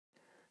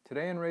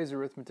Today in Ray's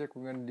Arithmetic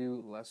we're going to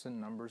do lesson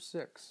number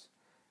 6.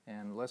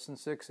 And lesson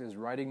 6 is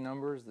writing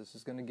numbers. This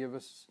is going to give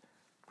us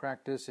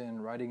practice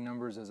in writing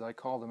numbers as I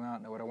call them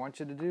out. Now what I want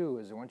you to do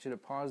is I want you to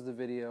pause the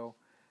video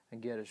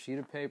and get a sheet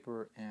of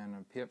paper and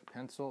a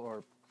pencil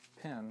or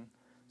pen,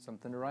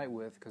 something to write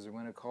with, because we're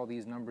going to call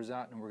these numbers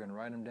out and we're going to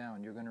write them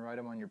down. You're going to write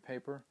them on your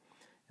paper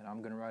and I'm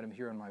going to write them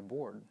here on my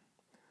board.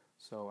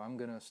 So I'm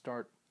going to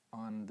start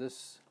on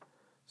this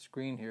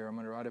screen here. I'm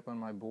going to write up on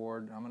my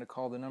board. I'm going to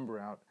call the number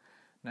out.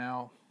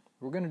 Now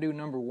we're going to do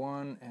number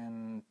 1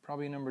 and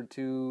probably number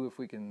 2 if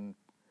we can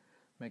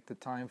make the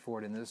time for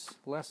it in this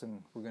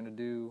lesson. We're going to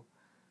do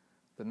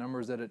the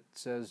numbers that it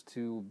says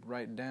to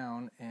write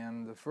down,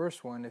 and the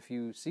first one, if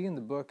you see in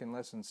the book in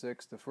lesson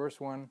 6, the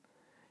first one,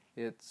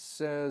 it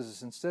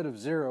says instead of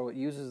 0 it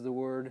uses the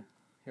word,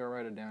 here I'll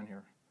write it down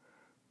here,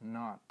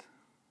 not,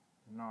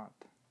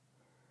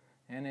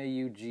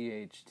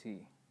 N-A-U-G-H-T.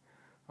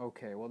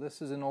 Okay, well this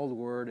is an old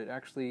word. It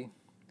actually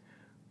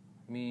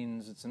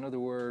means, it's another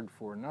word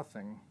for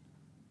nothing.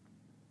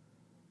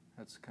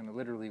 That's kind of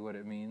literally what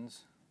it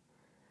means.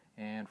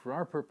 And for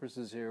our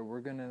purposes here, we're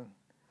going to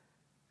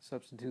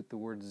substitute the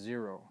word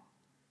 0.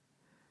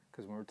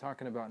 Because when we're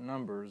talking about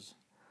numbers,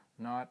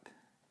 not,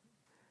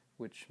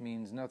 which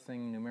means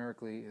nothing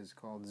numerically, is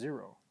called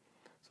 0.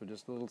 So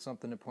just a little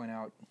something to point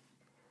out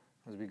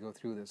as we go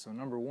through this. So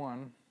number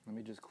 1, let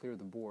me just clear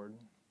the board.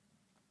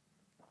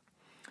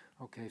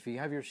 Okay, if you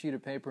have your sheet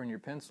of paper and your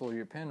pencil or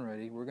your pen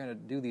ready, we're going to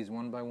do these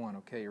one by one.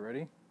 Okay, you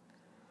ready?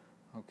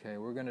 Okay,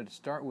 we're going to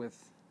start with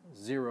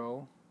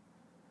 0,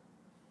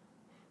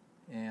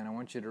 and I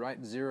want you to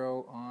write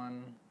 0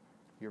 on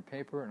your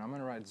paper, and I'm going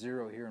to write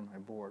 0 here on my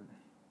board.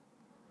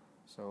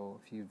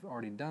 So if you've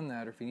already done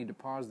that, or if you need to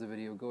pause the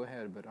video, go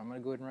ahead, but I'm going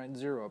to go ahead and write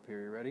 0 up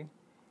here. You ready?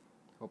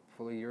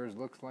 Hopefully yours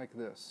looks like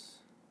this.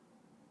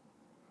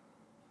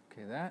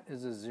 Okay, that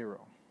is a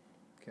 0.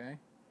 Okay?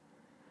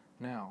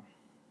 Now,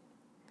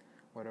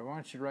 what I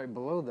want you to write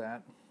below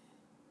that,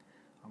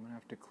 I'm going to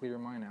have to clear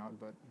mine out,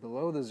 but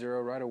below the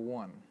 0, write a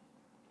 1.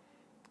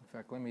 In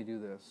fact, let me do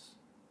this.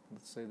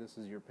 Let's say this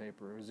is your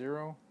paper.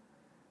 0,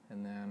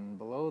 and then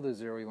below the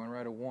 0 you want to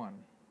write a 1.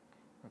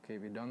 Okay,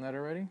 have you done that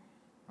already?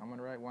 I'm going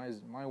to write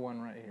my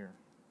 1 right here.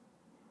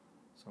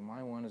 So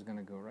my 1 is going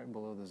to go right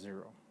below the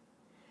 0.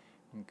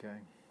 Okay.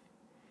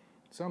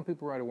 Some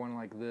people write a 1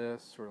 like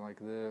this or like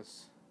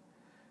this,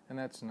 and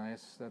that's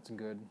nice. That's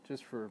good.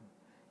 Just for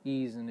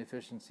ease and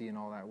efficiency and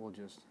all that, we'll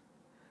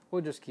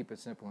just keep it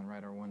simple and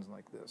write our 1s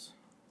like this.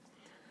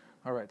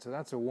 Alright, so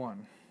that's a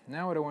 1.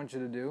 Now what I want you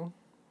to do,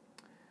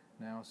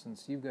 now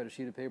since you've got a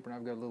sheet of paper and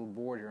I've got a little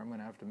board here, I'm going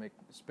to have to make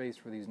space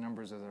for these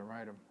numbers as I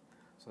write them.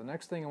 So the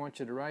next thing I want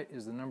you to write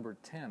is the number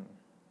 10.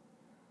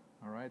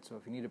 Alright, so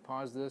if you need to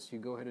pause this, you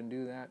go ahead and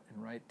do that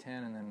and write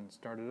 10 and then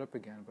start it up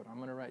again. But I'm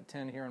going to write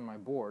 10 here on my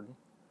board,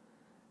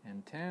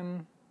 and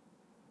 10,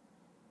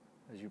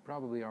 as you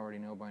probably already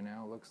know by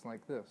now, looks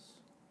like this.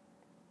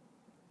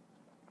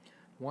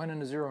 1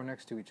 and a 0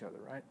 next to each other,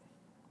 right?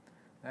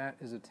 That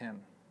is a 10.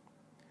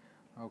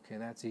 Okay,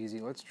 that's easy.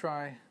 Let's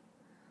try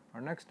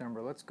our next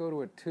number. Let's go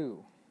to a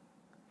 2.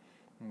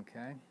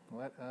 Okay,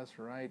 let us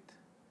write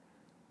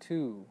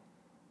 2.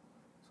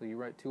 So you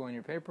write 2 on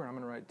your paper, and I'm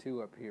going to write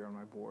 2 up here on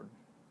my board.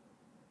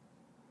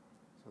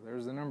 So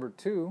there's the number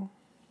 2.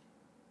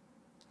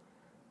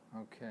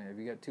 Okay, have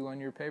you got 2 on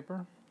your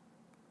paper?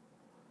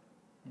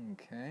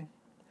 Okay.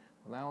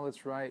 Well, now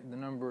let's write the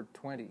number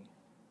 20.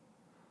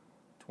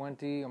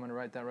 20, I'm going to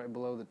write that right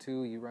below the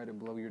 2. You write it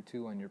below your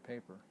 2 on your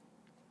paper.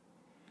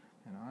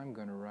 And I'm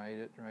going to write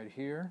it right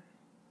here.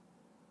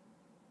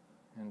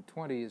 And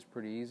 20 is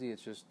pretty easy.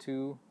 It's just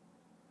 2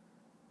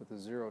 with a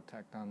 0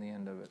 tacked on the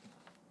end of it.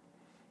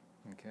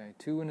 Okay,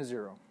 2 and a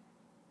 0.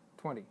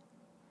 20.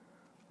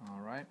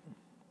 Alright.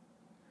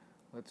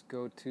 Let's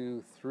go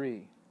to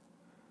 3.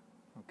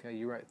 Okay,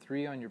 you write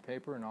 3 on your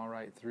paper and I'll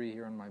write 3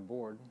 here on my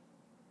board.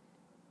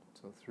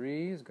 So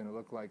 3 is going to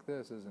look like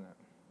this, isn't it?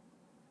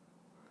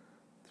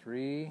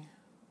 3.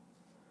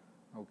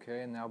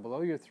 Okay, and now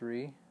below your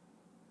 3,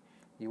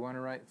 you want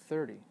to write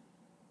 30.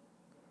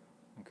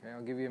 Okay,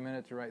 I'll give you a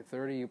minute to write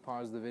 30. You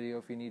pause the video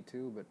if you need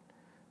to, but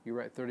you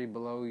write 30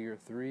 below your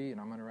 3, and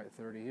I'm going to write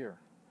 30 here,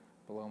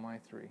 below my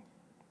 3.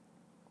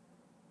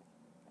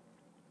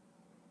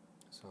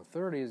 So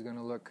 30 is going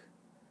to look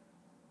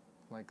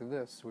like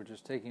this. We're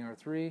just taking our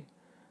 3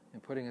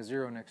 and putting a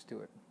 0 next to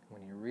it.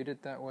 When you read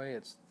it that way,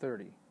 it's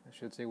 30. I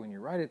should say when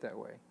you write it that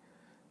way,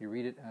 you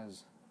read it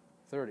as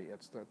 30.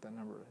 That's what that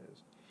number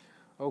is.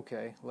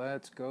 Okay,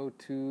 let's go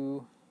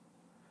to,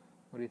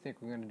 what do you think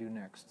we're going to do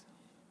next?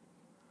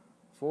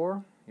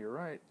 4? You're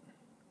right.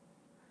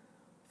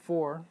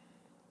 4.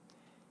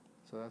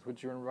 So that's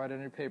what you're going to write on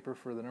your paper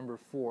for the number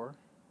 4.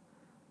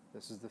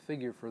 This is the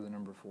figure for the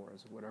number 4.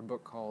 Is what our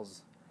book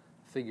calls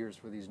figures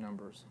for these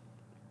numbers.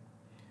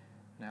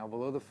 Now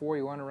below the 4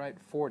 you want to write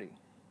 40.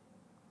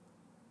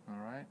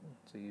 Alright,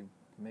 so you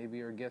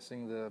maybe are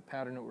guessing the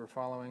pattern that we're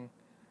following.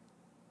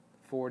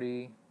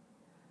 40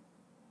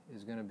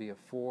 is going to be a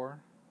 4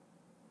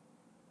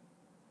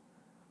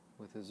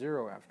 with a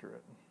 0 after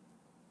it.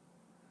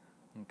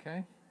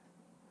 Okay?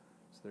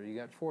 So there you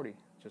got 40.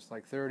 Just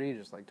like 30,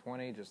 just like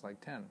 20, just like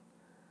 10.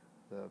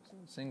 The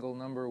single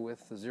number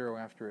with the 0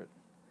 after it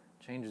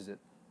changes it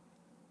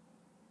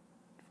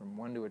from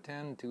 1 to a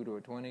 10, 2 to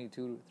a 20,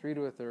 3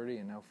 to a 30,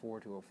 and now 4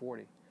 to a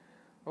 40.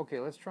 Okay,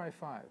 let's try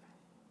 5.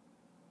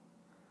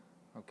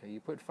 Okay, you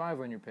put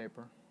 5 on your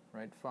paper.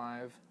 Write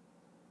 5,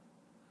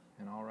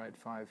 and I'll write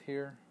 5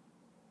 here.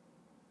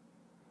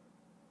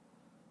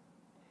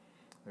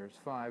 There's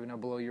 5. Now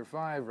below your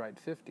 5, write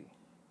 50.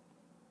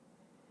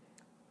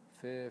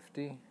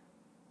 50. And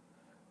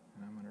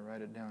I'm going to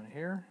write it down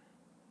here.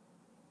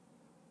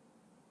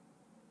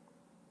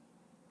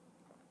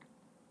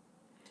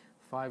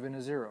 Five and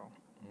a 0.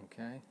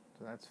 Okay,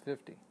 so that's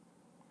 50.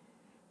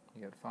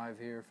 You got 5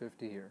 here,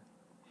 50 here.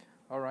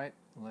 All right,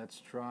 let's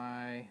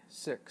try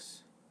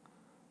 6.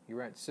 You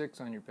write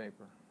 6 on your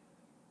paper.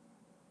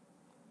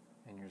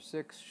 And your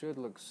 6 should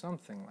look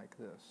something like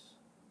this.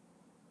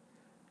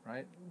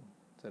 Right?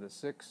 Is that a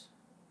 6?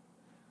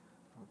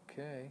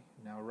 Okay,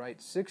 now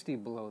write 60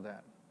 below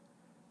that.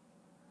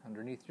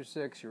 Underneath your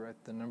 6, you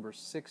write the number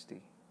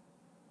 60.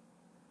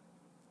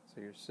 So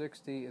your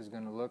 60 is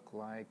going to look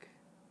like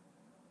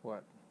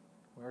what?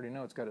 We already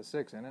know it's got a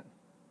 6 in it.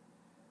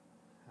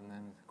 And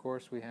then, of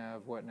course, we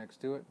have what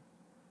next to it?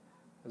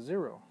 A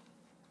 0.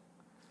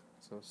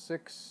 So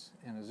 6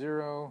 and a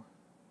 0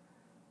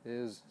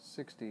 is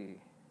 60.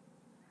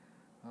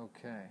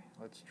 Okay,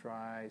 let's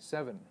try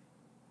 7.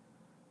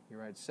 You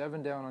write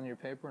 7 down on your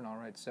paper, and I'll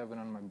write 7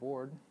 on my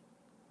board.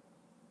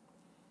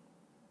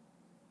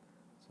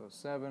 So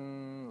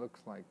 7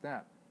 looks like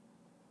that.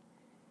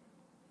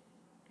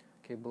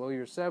 Okay, below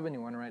your 7,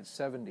 you want to write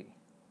 70.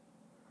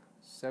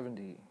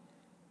 70.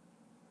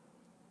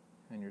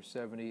 And your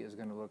 70 is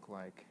going to look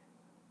like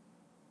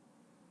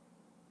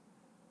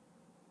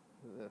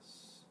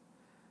this.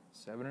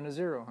 7 and a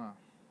 0, huh?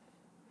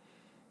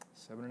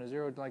 7 and a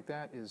 0 like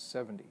that is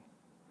 70.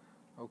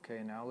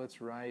 Okay, now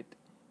let's write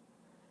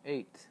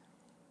 8.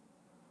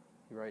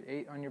 You write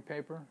 8 on your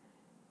paper.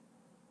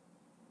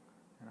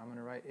 And I'm going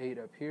to write 8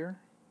 up here.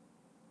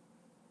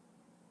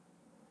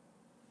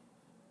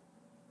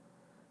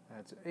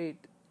 That's 8.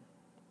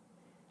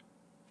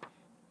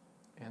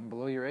 And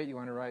below your 8, you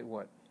want to write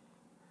what?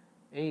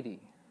 80. You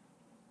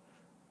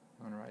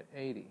want to write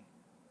 80.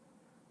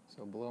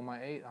 So below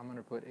my 8, I'm going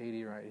to put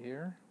 80 right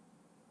here,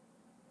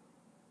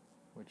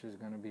 which is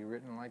going to be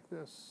written like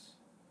this.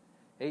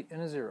 8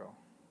 and a 0.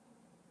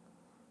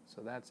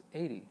 So that's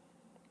 80.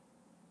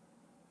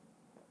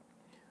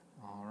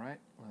 All right,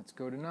 let's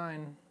go to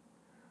 9.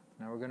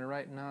 Now we're going to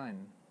write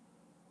 9.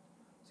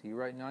 So you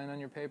write 9 on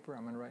your paper,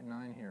 I'm going to write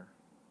 9 here.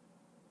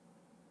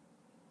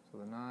 So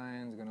the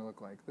 9 is going to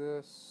look like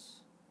this.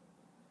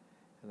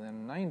 And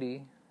then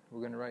 90, we're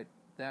going to write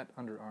that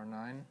under our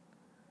 9.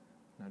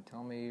 Now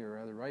tell me, or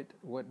rather write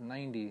what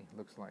 90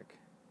 looks like.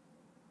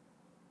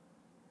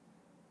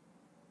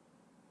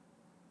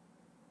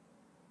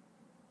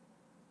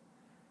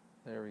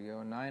 There we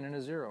go, 9 and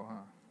a 0, huh?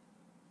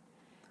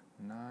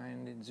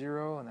 9 and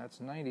 0, and that's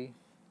 90.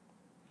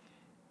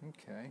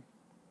 Okay.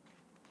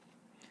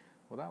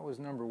 Well, that was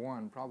number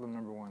 1, problem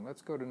number 1.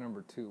 Let's go to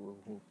number 2.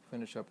 We'll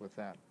finish up with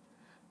that.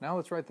 Now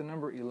let's write the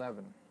number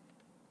 11.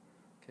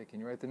 Okay, can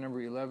you write the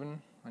number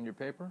 11 on your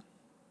paper?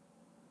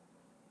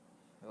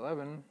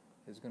 11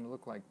 is going to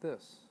look like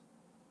this.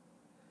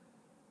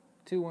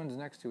 2 ones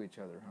next to each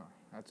other, huh?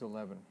 That's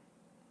 11.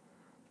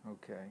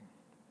 Okay.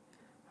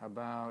 How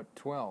about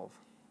 12?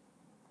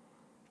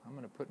 I'm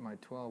going to put my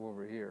 12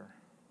 over here.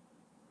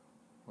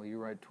 Well, you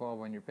write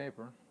 12 on your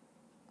paper.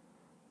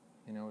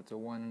 You know, it's a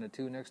 1 and a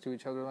 2 next to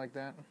each other like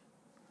that.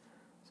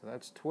 So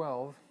that's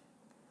 12.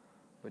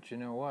 But you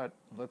know what?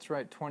 Let's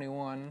write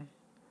 21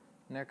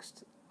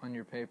 next on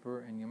your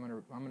paper, and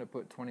I'm going to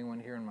put 21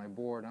 here on my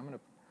board. I'm going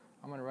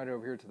to write it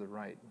over here to the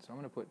right. So I'm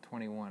going to put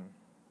 21.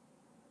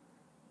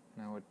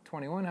 Now,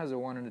 21 has a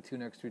 1 and a 2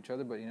 next to each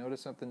other, but you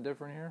notice something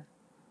different here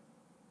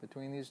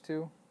between these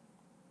two?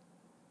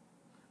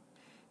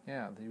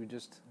 Yeah, you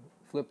just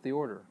flip the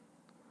order.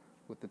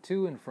 With the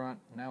 2 in front,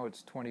 now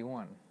it's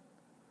 21.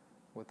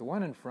 With the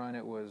 1 in front,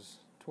 it was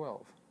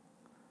 12.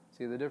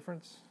 See the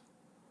difference?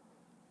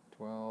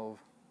 12,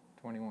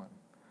 21.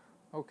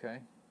 Okay,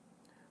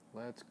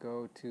 let's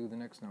go to the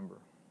next number.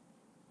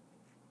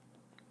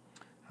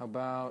 How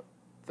about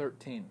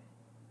 13?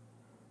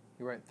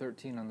 You write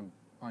 13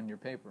 on your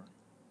paper.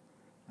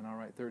 And I'll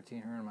write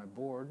 13 here on my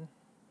board.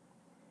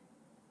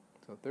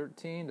 So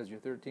 13, does your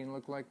 13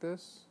 look like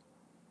this?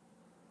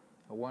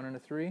 A 1 and a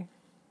 3?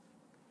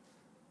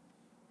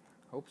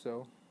 Hope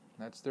so.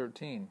 That's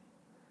 13.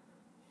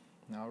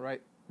 Now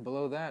right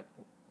below that,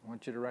 I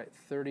want you to write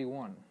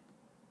 31.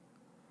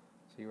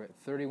 So you write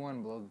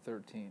 31 below the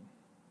 13.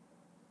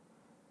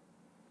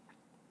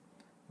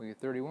 Well, your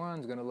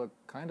 31 is going to look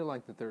kind of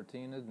like the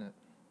 13, isn't it?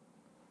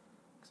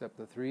 Except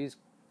the 3 is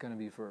going to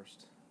be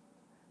first.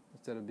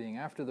 Instead of being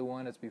after the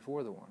 1, it's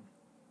before the 1.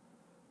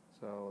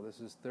 So this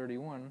is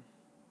 31,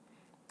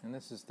 and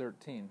this is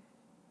 13.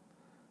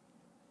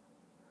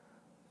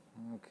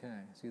 Okay,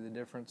 see the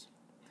difference?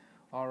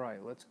 All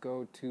right, let's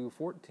go to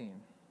 14.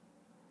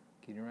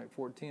 Can you write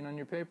 14 on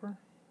your paper?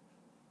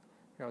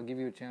 Here, I'll give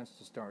you a chance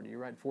to start. You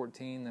write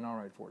 14, then I'll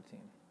write 14.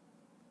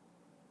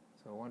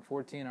 So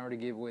 114, I already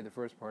gave away the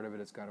first part of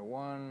it. It's got a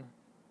 1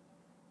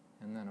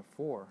 and then a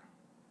 4.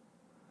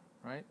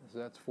 Right? So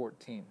that's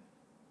 14.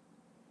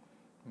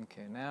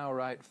 Okay, now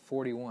write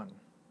 41.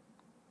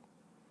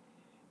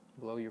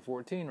 Below your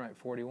 14, write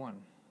 41.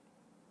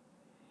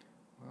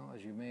 Well,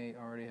 as you may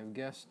already have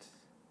guessed,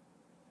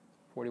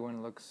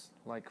 41 looks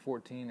like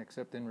 14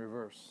 except in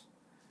reverse.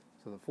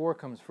 So the 4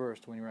 comes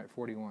first when you write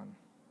 41.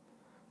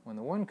 When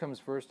the 1 comes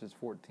first, it's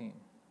 14.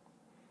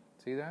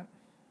 See that?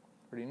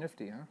 Pretty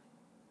nifty, huh?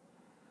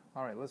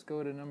 Alright, let's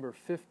go to number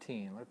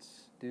 15.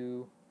 Let's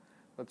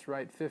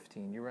write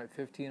 15. You write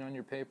 15 on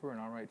your paper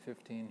and I'll write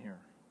 15 here.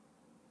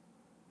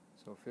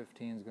 So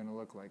 15 is going to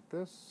look like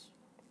this.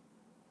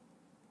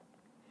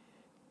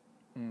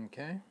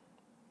 Okay.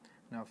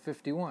 Now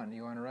 51.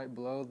 You want to write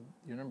below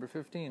your number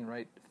 15,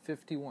 write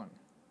 51.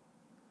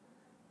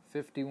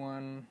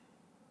 51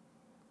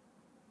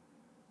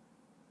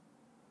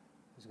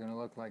 is going to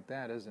look like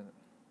that, isn't it?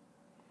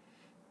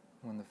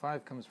 When the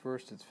 5 comes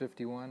first, it's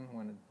 51.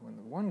 When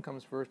the 1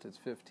 comes first, it's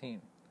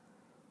 15.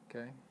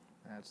 Okay,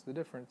 that's the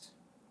difference.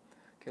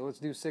 Okay, let's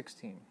do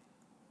 16.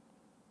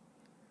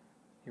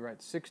 You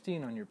write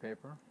 16 on your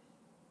paper.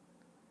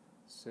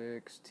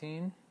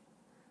 16.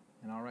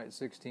 And I'll write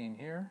 16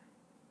 here.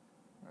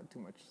 Not too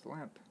much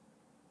slant.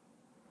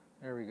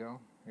 There we go.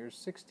 Here's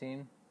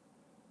 16.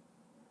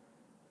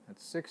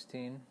 That's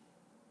 16.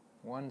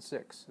 1,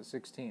 6 is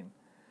 16.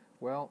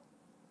 Well,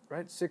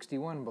 write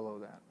 61 below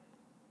that.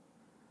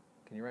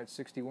 Can you write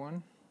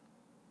 61?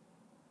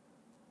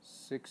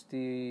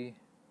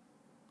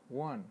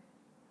 61.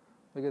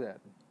 Look at that.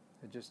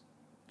 It just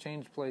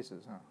changed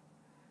places, huh?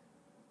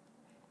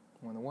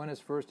 When the 1 is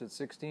first, it's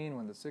 16.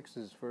 When the 6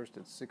 is first,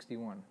 it's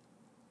 61.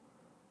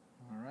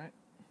 All right.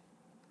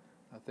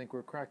 I think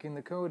we're cracking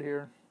the code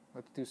here.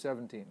 Let's do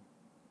 17.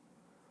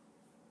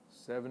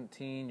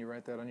 17, you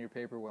write that on your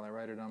paper while I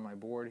write it on my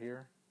board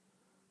here.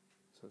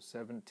 So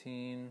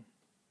 17 is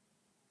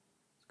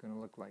going to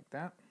look like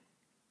that.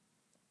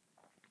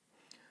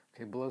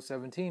 Okay, below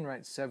 17,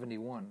 write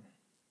 71.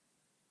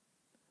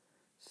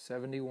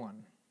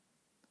 71.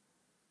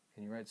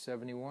 Can you write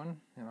 71?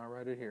 And I'll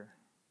write it here.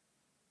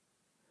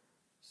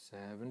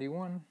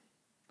 71.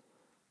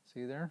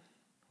 See there?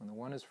 When the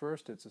 1 is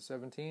first, it's a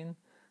 17.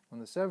 When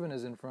the 7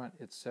 is in front,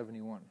 it's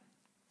 71.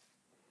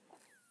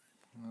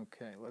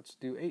 Okay, let's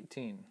do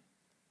 18.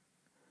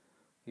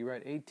 You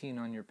write 18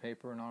 on your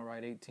paper, and I'll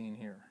write 18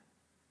 here.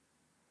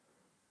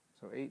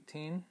 So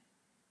 18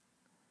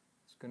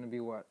 is going to be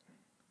what?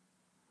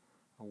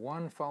 A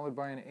 1 followed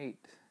by an 8.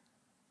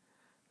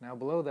 Now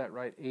below that,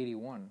 write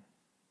 81.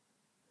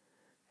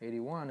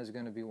 81 is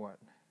going to be what?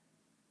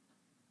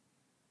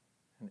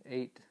 An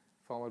 8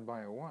 followed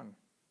by a 1.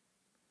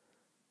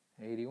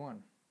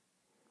 81.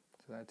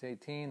 So that's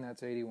 18,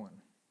 that's 81.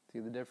 See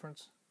the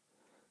difference?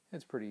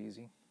 It's pretty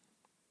easy.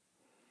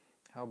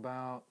 How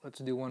about, let's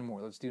do one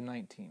more. Let's do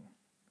 19.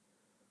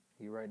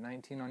 You write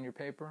 19 on your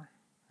paper,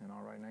 and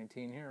I'll write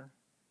 19 here.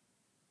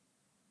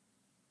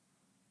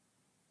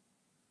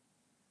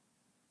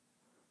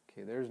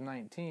 Okay, there's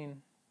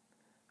 19.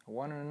 A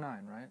 1 and a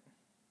 9, right?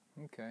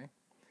 Okay.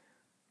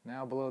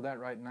 Now below that,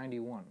 write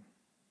 91.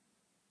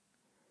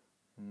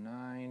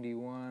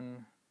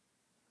 91.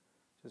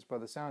 Just by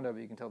the sound of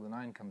it, you can tell the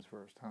 9 comes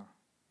first, huh?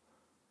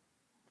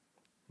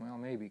 Well,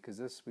 maybe, because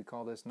we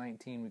call this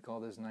 19, we call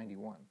this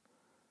 91.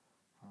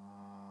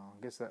 I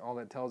guess that all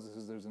that tells us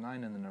is there's a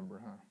 9 in the number,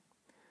 huh?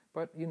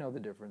 But you know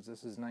the difference.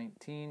 This is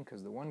 19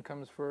 because the 1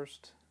 comes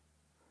first,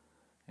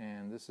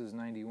 and this is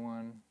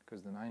 91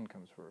 because the 9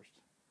 comes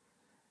first.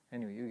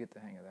 Anyway, you get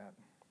the hang of that.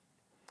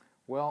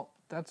 Well,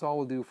 that's all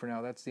we'll do for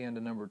now. That's the end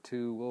of number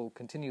 2. We'll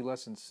continue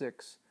lesson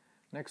 6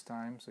 next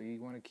time, so you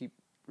want to keep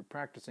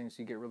practicing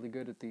so you get really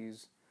good at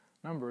these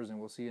numbers, and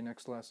we'll see you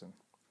next lesson.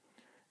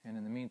 And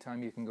in the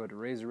meantime, you can go to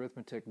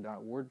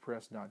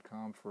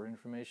raisarithmetic.wordpress.com for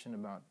information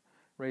about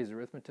Raise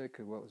Arithmetic,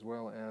 as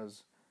well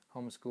as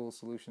homeschool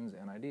solutions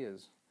and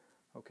ideas.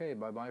 Okay,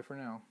 bye-bye for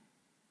now.